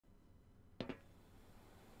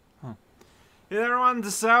Hey everyone,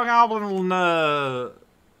 the Sound Goblin,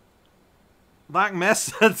 Black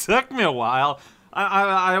Mesa took me a while.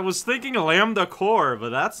 I was thinking Lambda Core,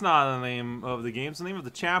 but that's not the name of the game, it's the name of the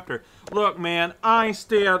chapter. Look man, I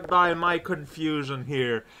stand by my confusion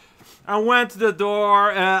here. I went to the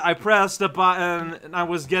door, I pressed the button, and I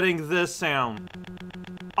was getting this sound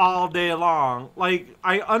all day long. Like,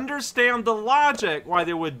 I understand the logic why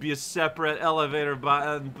there would be a separate elevator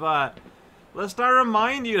button, but let's not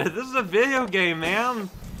remind you that this is a video game, man.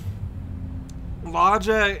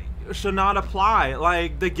 Logic should not apply.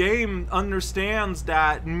 Like, the game understands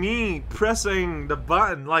that me pressing the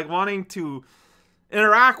button, like wanting to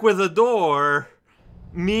interact with the door,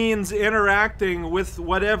 means interacting with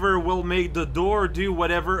whatever will make the door do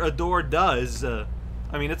whatever a door does. I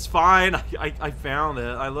mean, it's fine. I found it.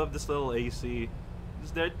 I love this little AC.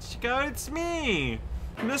 Is that Chico? It's me,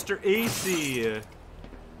 Mr. AC.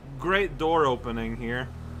 Great door opening here.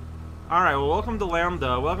 Alright, well, welcome to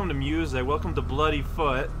Lambda, welcome to music, welcome to Bloody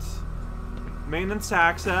Foot. Maintenance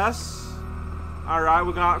access. Alright,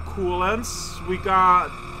 we got coolants, we got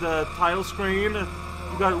the title screen,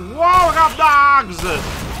 we got, whoa, we got dogs!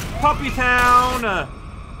 Puppy Town!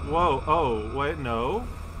 Whoa, oh, wait, no.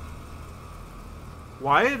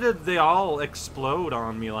 Why did they all explode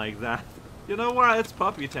on me like that? You know what, it's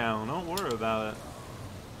Puppy Town, don't worry about it.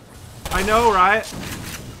 I know, right?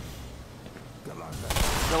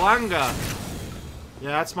 Galanga.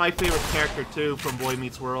 Yeah, that's my favorite character too from Boy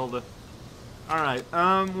Meets World. Alright,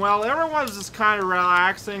 well, everyone's just kind of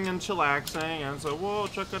relaxing and chillaxing, and so, whoa,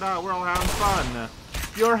 check it out, we're all having fun.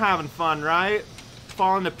 You're having fun, right?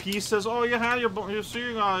 Falling to pieces. Oh, you had you see,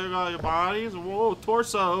 you got your bodies. Whoa,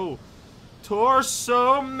 torso.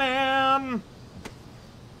 Torso, man.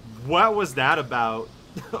 What was that about?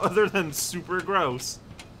 Other than super gross.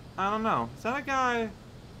 I don't know. Is that a guy?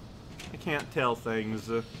 I can't tell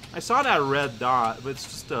things. I saw that red dot, but it's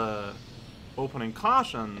just opening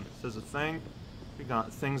caution. Says a thing. We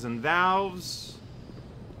got things and valves.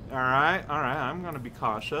 Alright, I'm gonna be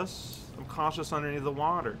cautious. I'm cautious underneath the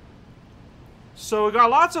water. So we got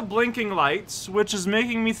lots of blinking lights, which is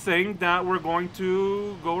making me think that we're going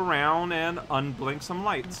to go around and unblink some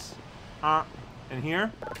lights. And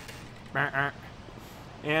here.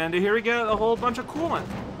 And here we get a whole bunch of coolant.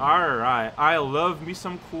 Alright, I love me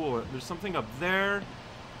some coolant. There's something up there.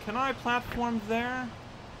 Can I platform there?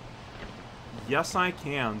 Yes, I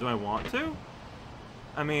can. Do I want to?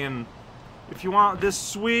 I mean, if you want this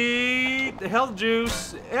sweet health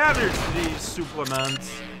juice, energy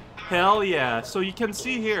supplements, hell yeah. So you can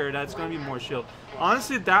see here that's going to be more shield.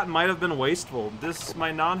 Honestly, that might have been wasteful. This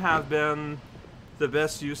might not have been the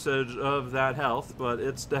best usage of that health, but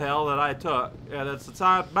it's the hell that I took, and it's the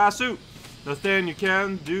top suit. Nothing you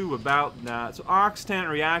can do about that. So Octant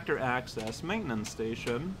reactor access, maintenance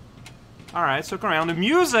station. Alright, so look around. The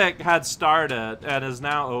music had started and is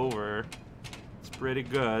now over. It's pretty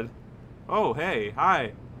good. Oh, hey,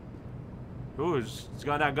 hi. Ooh, it's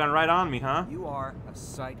got that gun right on me, huh? You are a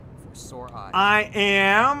sight for sore eyes. I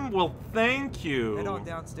am? Well, thank you. Head on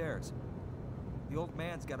downstairs. The old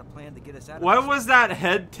man's got a plan to get us out of What was that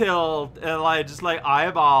head tilt and like just like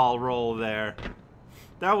eyeball roll there?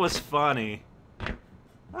 That was funny. That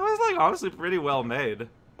was like honestly pretty well made.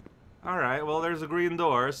 Alright, well there's a green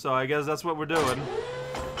door, so I guess that's what we're doing.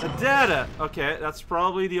 I did it! Okay, that's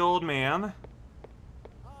probably the old man.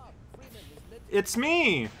 It's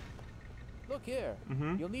me! Look here.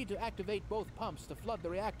 You'll need to activate both pumps to flood the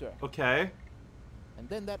reactor. Okay. And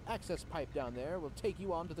then that access pipe down there will take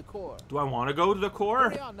you on to the core. Do I want to go to the core?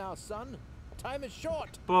 Hurry on now, son. Time is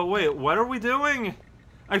short. But wait, what are we doing?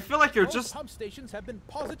 I feel like you're Both just... pump stations have been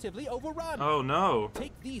positively overrun. Oh no.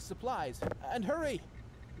 Take these supplies and hurry.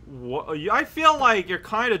 What? I feel like you're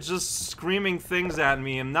kind of just screaming things at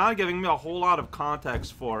me and not giving me a whole lot of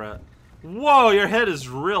context for it. Whoa, your head is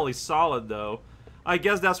really solid though. I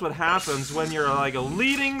guess that's what happens when you're like a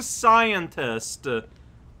leading scientist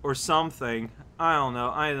or something. I don't know.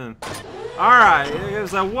 I didn't. Alright,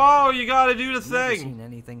 it's like, whoa, you gotta do the thing. Seen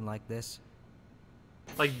anything like this?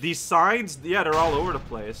 Like these signs? Yeah, they're all over the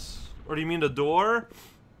place. Or do you mean the door?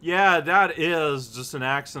 Yeah, that is just an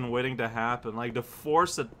accident waiting to happen. Like the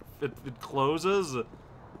force that it closes,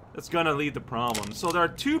 it's gonna lead to problems. So there are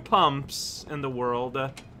two pumps in the world,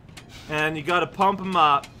 and you gotta pump them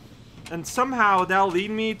up. And somehow that'll lead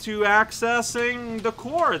me to accessing the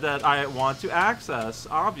core that I want to access,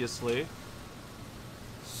 obviously.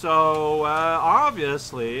 So,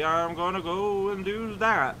 obviously, I'm gonna go and do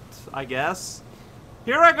that, I guess.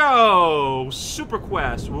 Here I go! Super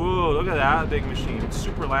Quest. Whoa, look at that big machine. It's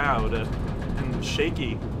super loud and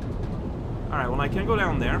shaky. Alright, well I can go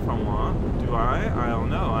down there if I want. Do I? I don't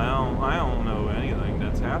know. I don't know anything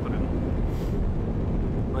that's happening.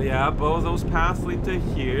 But yeah, both those paths lead to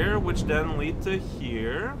here, which then lead to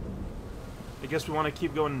here. I guess we want to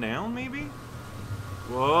keep going down, maybe?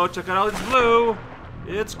 Whoa, check it out, it's blue!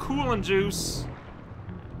 It's cooling juice!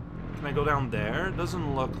 Can I go down there? It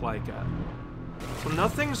doesn't look like it. So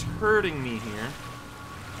nothing's hurting me here.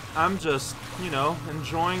 I'm just, you know,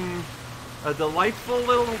 enjoying a delightful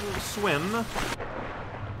little swim.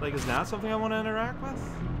 Like, is that something I want to interact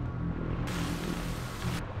with?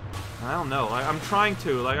 I don't know. I'm trying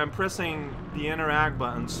to. Like, I'm pressing the interact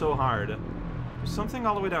button so hard. There's something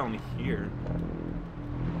all the way down here.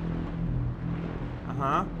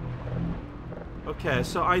 Uh-huh. Okay,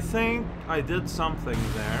 so I think I did something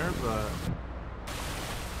there, but...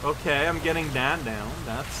 Okay, I'm getting that down.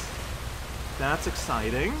 That's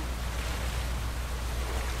exciting.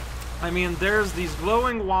 I mean, there's these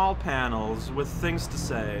glowing wall panels with things to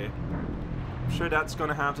say. I'm sure that's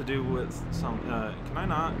gonna have to do with some, can I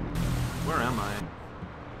not? Where am I?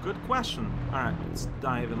 Good question. Alright, let's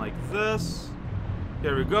dive in like this.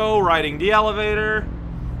 Here we go, riding the elevator.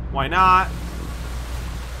 Why not?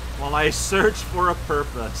 While I search for a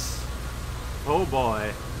purpose. Oh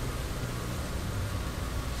boy.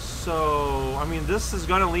 So, I mean, this is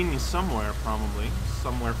gonna lead me somewhere, probably.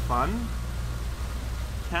 Somewhere fun.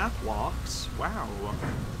 Catwalks. Wow.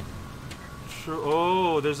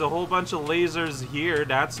 Oh, there's a whole bunch of lasers here.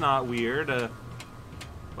 That's not weird.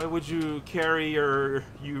 Why would you carry your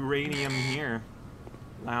uranium here?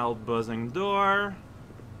 Loud buzzing door.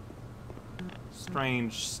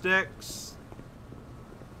 Strange sticks.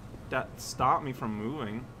 That stopped me from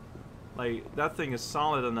moving. Like, that thing is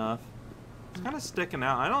solid enough. It's kind of sticking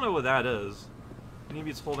out. I don't know what that is. Maybe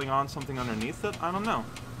it's holding on something underneath it? I don't know.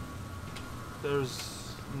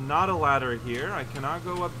 There's not a ladder here. I cannot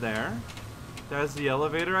go up there. That's the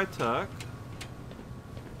elevator I took.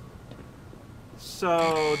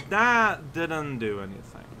 So that didn't do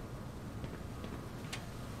anything.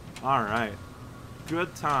 Alright.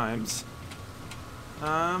 Good times.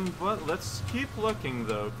 But let's keep looking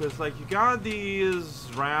though, because like you got these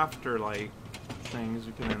rafter like things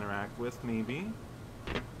you can interact with maybe.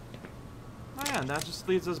 Oh yeah, that just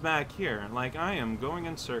leads us back here. Like I am going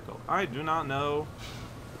in circle. I do not know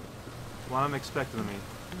what I'm expecting of me.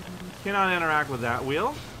 Cannot interact with that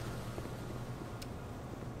wheel.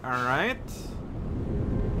 Alright.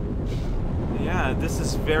 Yeah, this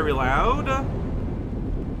is very loud.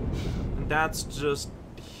 And that's just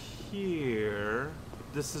here.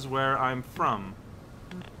 This is where I'm from.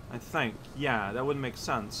 I think. Yeah, that would make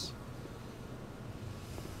sense.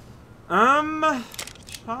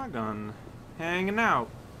 Shotgun. Hanging out.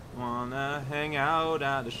 Wanna hang out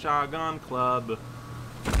at the shotgun club.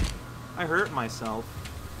 I hurt myself.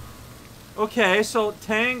 Okay, so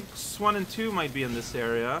tanks 1 and 2 might be in this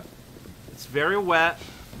area. It's very wet.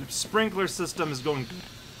 The sprinkler system is going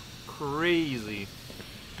crazy.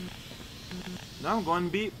 No, I'm going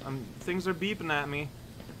beep. Things are beeping at me.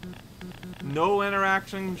 No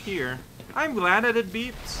interaction here. I'm glad that it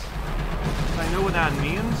beeps. I know what that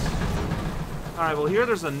means. Alright, well here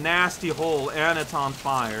there's a nasty hole and it's on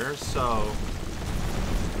fire, so...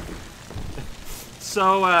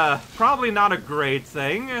 probably not a great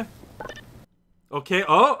thing. Okay,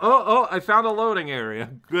 oh, I found a loading area.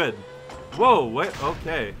 Good. Whoa, wait,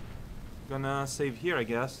 okay. Gonna save here, I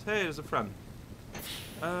guess. Hey, there's a friend.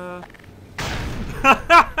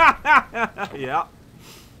 Yeah.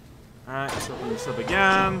 Alright, let's open this up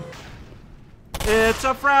again. It's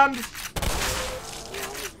a friend!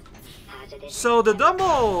 So the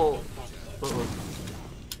double...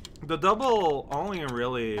 The double only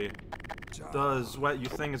really does what you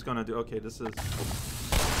think it's gonna do. Okay, this is...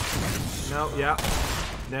 No, yeah.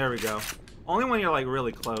 There we go. Only when you're like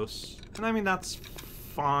really close. And I mean, that's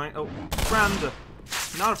fine. Oh, friend.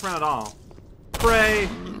 Not a friend at all. Prey.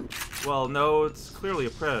 Well, no, it's clearly a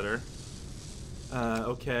predator.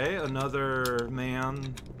 Okay, another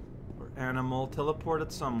man or animal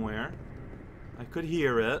teleported somewhere. I could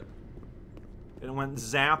hear it. It went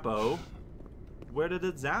zappo. Where did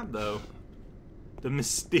it zap, though? The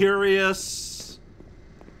mysterious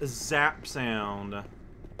zap sound.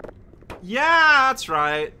 Yeah, that's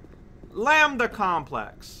right. Lambda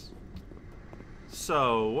complex.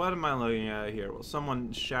 So, what am I looking at here? Well,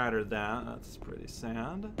 someone shattered that. That's pretty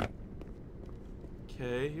sad.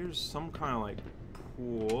 Okay, here's some kind of like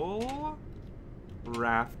pool.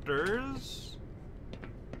 Rafters.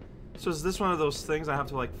 So is this one of those things I have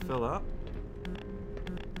to like fill up?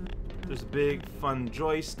 There's a big fun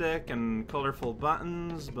joystick and colorful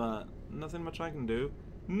buttons, but nothing much I can do.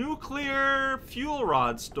 Nuclear fuel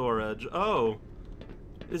rod storage. Oh.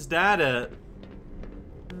 Is that it?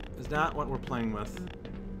 Is that what we're playing with?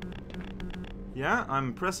 Yeah,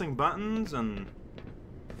 I'm pressing buttons and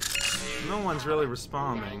no one's really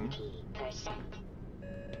responding.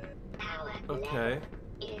 Okay.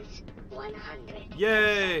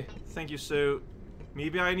 Yay! Thank you, Sue.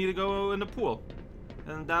 Maybe I need to go in the pool.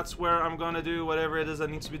 And that's where I'm gonna do whatever it is that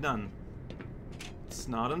needs to be done. It's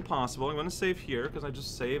not impossible. I'm gonna save here, because I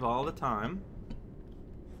just save all the time.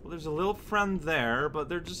 Well, there's a little friend there, but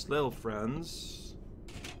they're just little friends.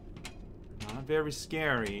 Not very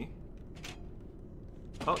scary.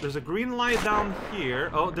 Oh, there's a green light down here.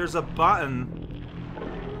 Oh, there's a button.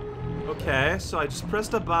 Okay, so I just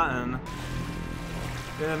pressed a button.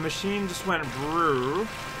 The machine just went brew.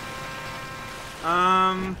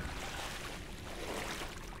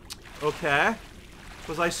 Okay.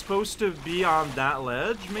 Was I supposed to be on that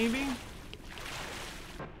ledge, maybe?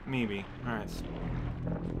 Maybe. Alright.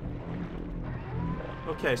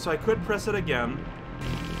 Okay, so I could press it again.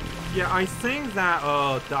 Yeah, I think that...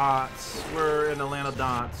 Oh, dots. We're in the land of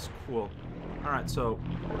dots. Cool. Alright, so...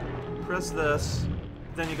 Press this.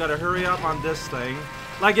 Then you gotta hurry up on this thing.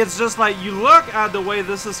 Like, it's just like, you look at the way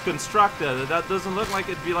this is constructed. That doesn't look like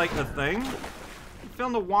it'd be like a thing. You fell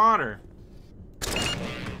in the water.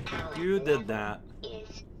 You did that.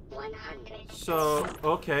 So,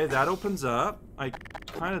 okay, that opens up. I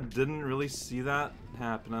kind of didn't really see that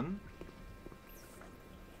happening.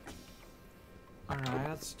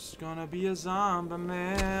 Alright, it's just gonna be a zombie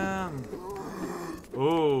man.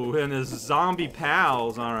 Oh, and his zombie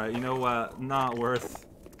pals. Alright, you know what? Not worth.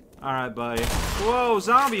 Alright, buddy. Whoa,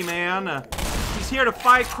 zombie man. He's here to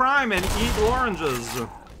fight crime and eat oranges.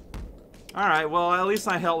 Alright, well, at least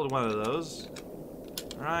I held one of those.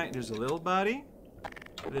 Alright, there's a little buddy.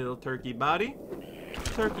 Little turkey buddy.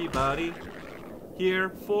 Turkey buddy. Here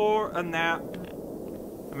for a nap.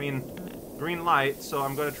 I mean, green light, so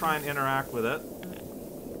I'm gonna try and interact with it.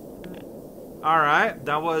 Alright,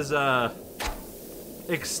 that was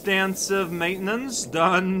extensive maintenance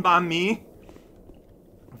done by me.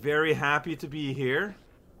 Very happy to be here.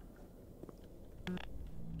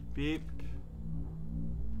 Beep.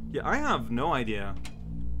 Yeah, I have no idea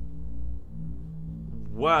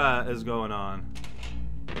what is going on.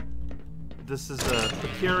 This is a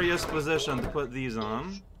precarious position to put these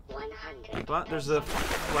on. But there's a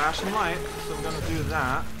flashing light, so I'm gonna do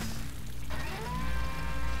that.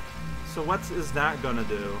 So what is that gonna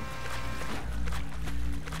do?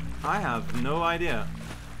 I have no idea.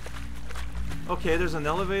 Okay, there's an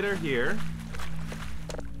elevator here.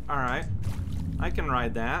 Alright. I can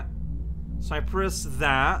ride that. So I press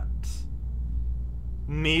that.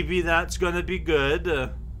 Maybe that's gonna be good.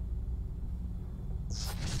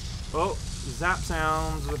 Oh, zap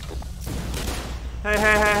sounds. Hey,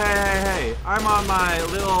 hey, hey, hey, hey, hey. I'm on my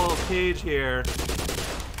little cage here.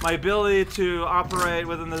 My ability to operate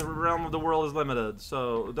within the realm of the world is limited,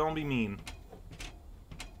 so don't be mean.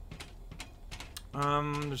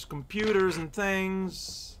 There's computers and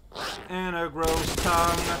things. And a gross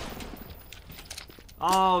tongue.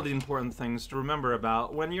 All the important things to remember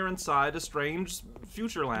about when you're inside a strange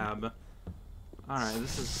future lab. Alright,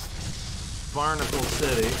 this is Barnacle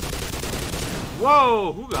City.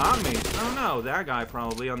 Whoa! Who got me? Oh no, that guy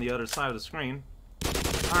probably on the other side of the screen.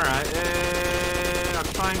 Alright, I'm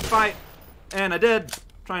trying to fight. And I did.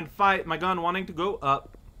 Trying to fight my gun wanting to go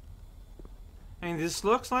up. And this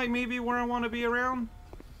looks like maybe where I want to be around.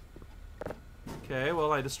 Okay,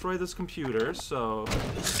 well I destroyed this computer, so...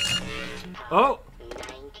 Oh!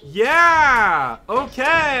 Yeah!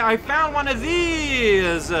 Okay, I found one of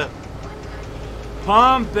these!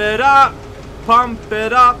 Pump it up! Pump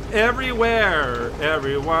it up everywhere!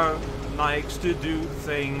 Everyone likes to do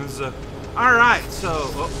things. Alright, so...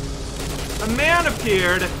 Oh, a man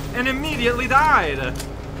appeared and immediately died.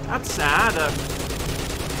 That's sad.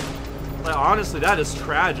 Like, honestly, that is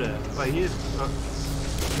tragic. Like, he's...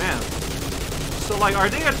 man. So, like, are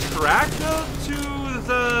they attracted to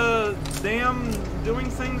the damn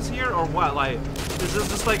doing things here, or what? Like, is this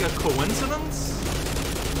just like a coincidence?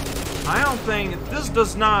 I don't think... This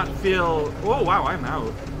does not feel... Oh, wow, I'm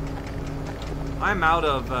out. I'm out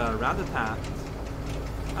of Rat-a-tat.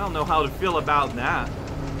 I don't know how to feel about that.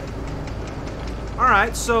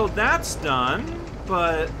 Alright, so that's done,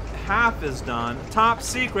 but half is done. Top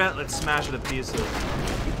secret, let's smash it to pieces.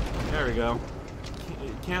 There we go.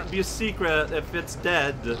 It can't be a secret if it's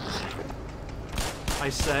dead. I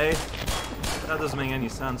say. That doesn't make any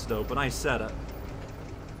sense though, but I said it.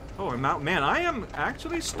 Oh, I'm out. Man, I am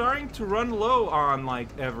actually starting to run low on, like,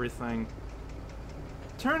 everything.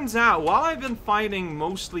 Turns out, while I've been fighting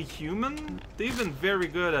mostly human, they've been very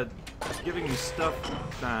good at giving me stuff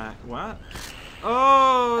back. What?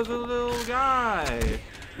 Oh, the little guy.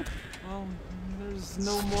 Well, there's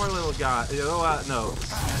no more little guy. You know what? No.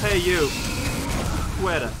 Hey, you.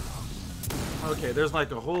 Quit it. Okay, there's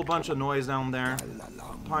like a whole bunch of noise down there.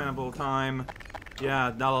 Pineapple time.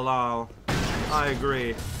 Yeah, dalalal. I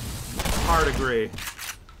agree. Hard agree.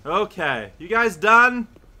 Okay, you guys done?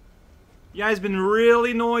 You guys been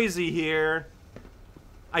really noisy here.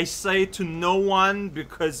 I say to no one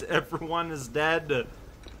because everyone is dead.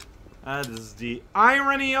 That is the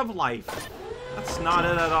irony of life. That's not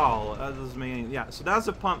it at all. That doesn't mean, yeah, so that's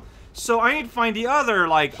a pump. So I need to find the other,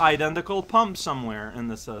 like, identical pump somewhere in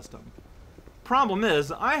the system. Problem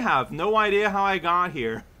is, I have no idea how I got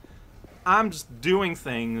here. I'm just doing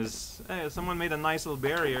things. Hey, someone made a nice little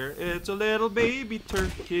barrier. It's a little baby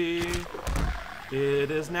turkey.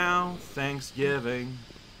 It is now Thanksgiving.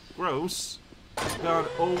 Gross. Gonna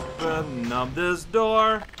open up this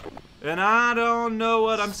door, and I don't know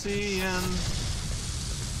what I'm seeing.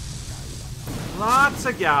 Lots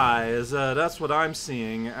of guys. That's what I'm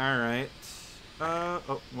seeing. All right.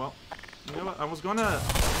 Oh well. You know what? I was gonna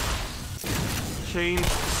change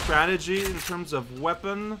strategy in terms of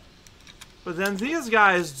weapon, but then these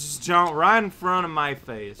guys just jump right in front of my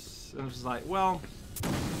face, and it's just like, well.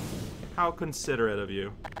 How considerate of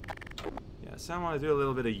you. Yes, I want to do a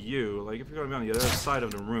little bit of you. Like, if you're going to be on the other side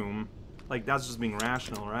of the room, like, that's just being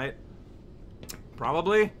rational, right?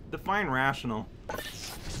 Probably. Define rational.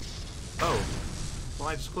 Oh. Well,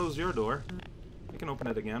 I just closed your door. I can open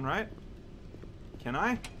it again, right? Can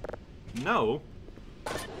I? No.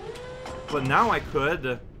 But now I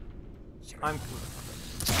could. I'm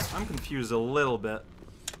confused a little bit.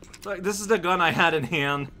 Like, this is the gun I had in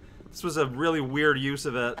hand. This was a really weird use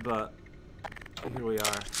of it, but here we are.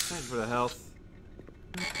 Thank you for the health.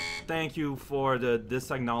 Thank you for the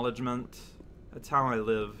disacknowledgement. That's how I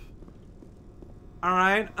live.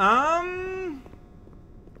 Alright,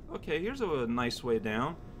 okay, here's a nice way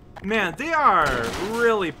down. Man, they are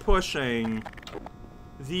really pushing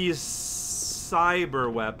these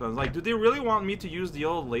cyber weapons. Like, do they really want me to use the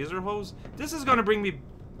old laser hose? This is gonna bring me...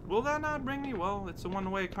 Will that not bring me? Well, it's a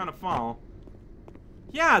one-way kind of fall.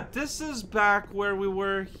 Yeah, this is back where we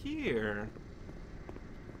were here.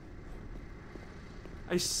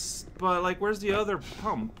 But, like, where's the other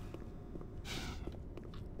pump?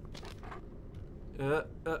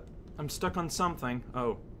 I'm stuck on something.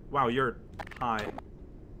 Oh, wow, you're high.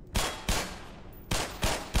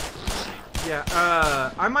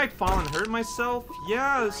 Yeah, I might fall and hurt myself.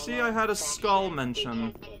 Yeah, see, I had a skull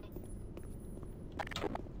mention.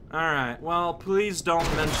 Alright, well, please don't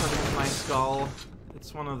mention my skull.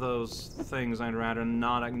 It's one of those things I'd rather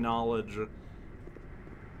not acknowledge.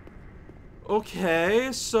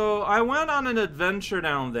 Okay, so I went on an adventure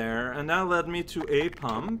down there, and that led me to a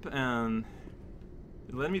pump, and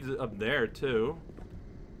it led me to up there, too.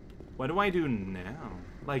 What do I do now?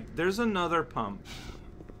 Like, there's another pump.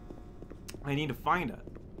 I need to find it.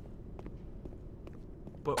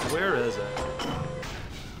 But where is it?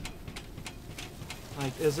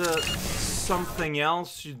 Like, is it something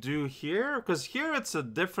else you do here? Because here it's a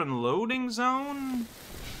different loading zone.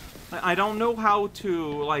 I don't know how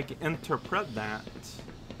to, like, interpret that.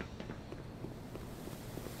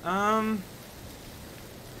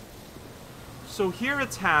 So here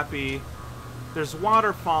it's happy. There's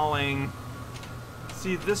water falling.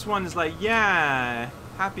 See, this one is like, yeah,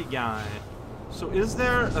 happy guy. So is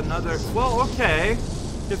there another... Well, okay.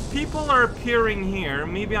 If people are appearing here,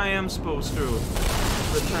 maybe I am supposed to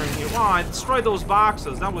return here. Wow, I destroyed those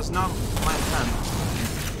boxes. That was not my intent.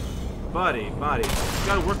 Buddy, you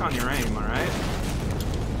gotta work on your aim, alright?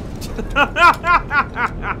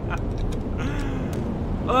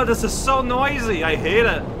 Oh, this is so noisy. I hate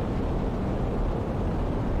it.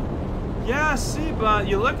 Yeah, see, but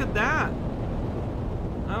you look at that.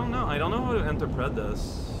 I don't know. I don't know how to interpret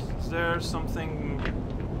this. Is there something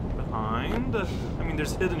behind? I mean,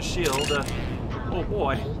 there's hidden shield. Oh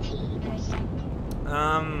boy.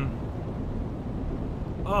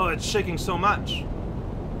 Oh, it's shaking so much.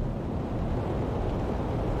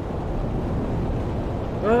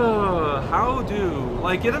 How do...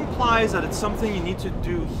 Like, it implies that it's something you need to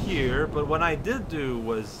do here, but what I did do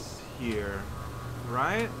was here.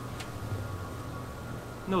 Right?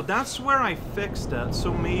 No, that's where I fixed it,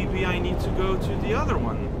 so maybe I need to go to the other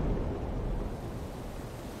one.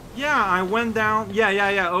 Yeah, I went down...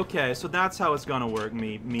 Yeah, okay, so that's how it's gonna work,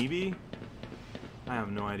 maybe? I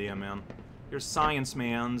have no idea, man. You're science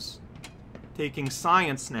mans. Taking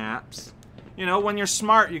science naps. You know, when you're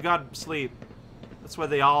smart, you gotta sleep. That's what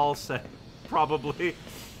they all say. probably.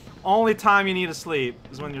 Only time you need to sleep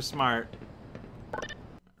is when you're smart.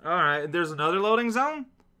 Alright, there's another loading zone?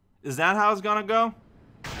 Is that how it's gonna go?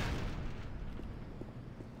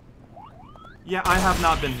 Yeah, I have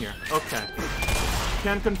not been here. Okay.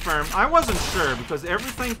 Can confirm. I wasn't sure because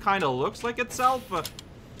everything kind of looks like itself.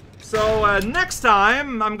 So next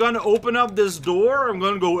time, I'm gonna open up this door. I'm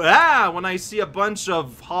gonna go, ah, when I see a bunch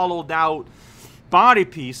of hollowed out body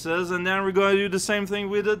pieces. And then we're gonna do the same thing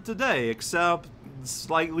we did today, except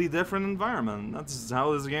slightly different environment. That's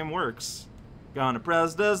how this game works. Gonna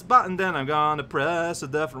press this button, then I'm gonna press a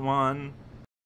different one.